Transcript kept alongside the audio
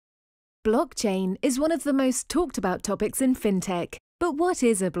Blockchain is one of the most talked about topics in fintech. But what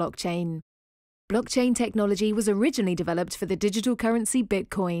is a blockchain? Blockchain technology was originally developed for the digital currency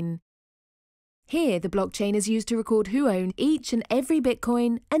Bitcoin. Here, the blockchain is used to record who owns each and every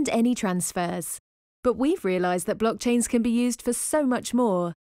Bitcoin and any transfers. But we've realized that blockchains can be used for so much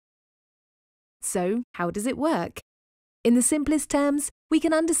more. So, how does it work? In the simplest terms, we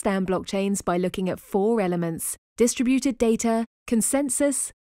can understand blockchains by looking at four elements: distributed data,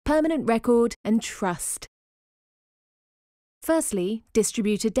 consensus, permanent record, and trust. Firstly,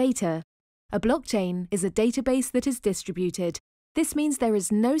 distributed data. A blockchain is a database that is distributed. This means there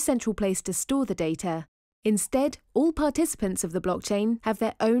is no central place to store the data. Instead, all participants of the blockchain have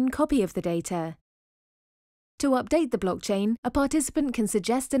their own copy of the data. To update the blockchain, a participant can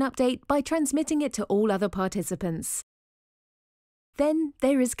suggest an update by transmitting it to all other participants. Then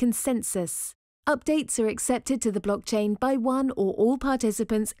there is consensus. Updates are accepted to the blockchain by one or all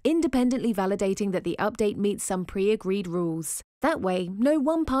participants independently validating that the update meets some pre-agreed rules. That way, no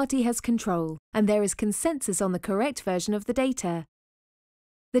one party has control, and there is consensus on the correct version of the data.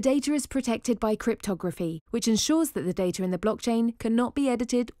 The data is protected by cryptography, which ensures that the data in the blockchain cannot be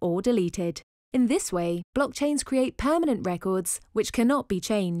edited or deleted. In this way, blockchains create permanent records which cannot be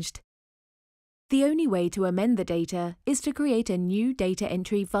changed. The only way to amend the data is to create a new data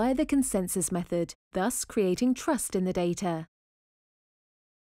entry via the consensus method, thus creating trust in the data.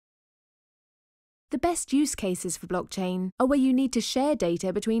 The best use cases for blockchain are where you need to share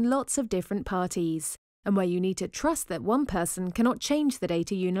data between lots of different parties, and where you need to trust that one person cannot change the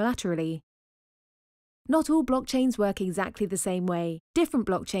data unilaterally. Not all blockchains work exactly the same way. Different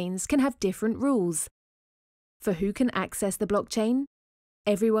blockchains can have different rules. For who can access the blockchain?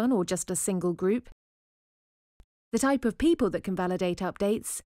 Everyone or just a single group? The type of people that can validate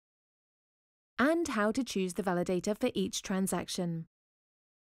updates? And how to choose the validator for each transaction.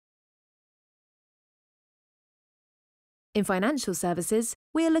 In financial services,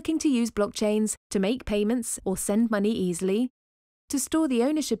 we are looking to use blockchains to make payments or send money easily, to store the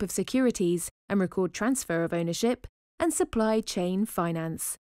ownership of securities and record transfer of ownership, and supply chain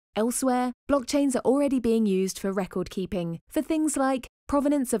finance. Elsewhere, blockchains are already being used for record keeping, for things like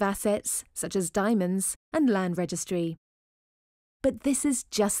provenance of assets, such as diamonds, and land registry. But this is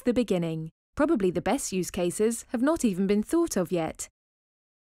just the beginning. Probably the best use cases have not even been thought of yet.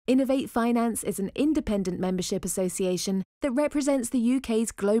 Innovate Finance is an independent membership association that represents the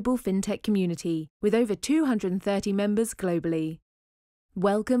UK's global fintech community, with over 230 members globally.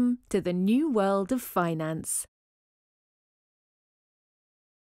 Welcome to the new world of finance.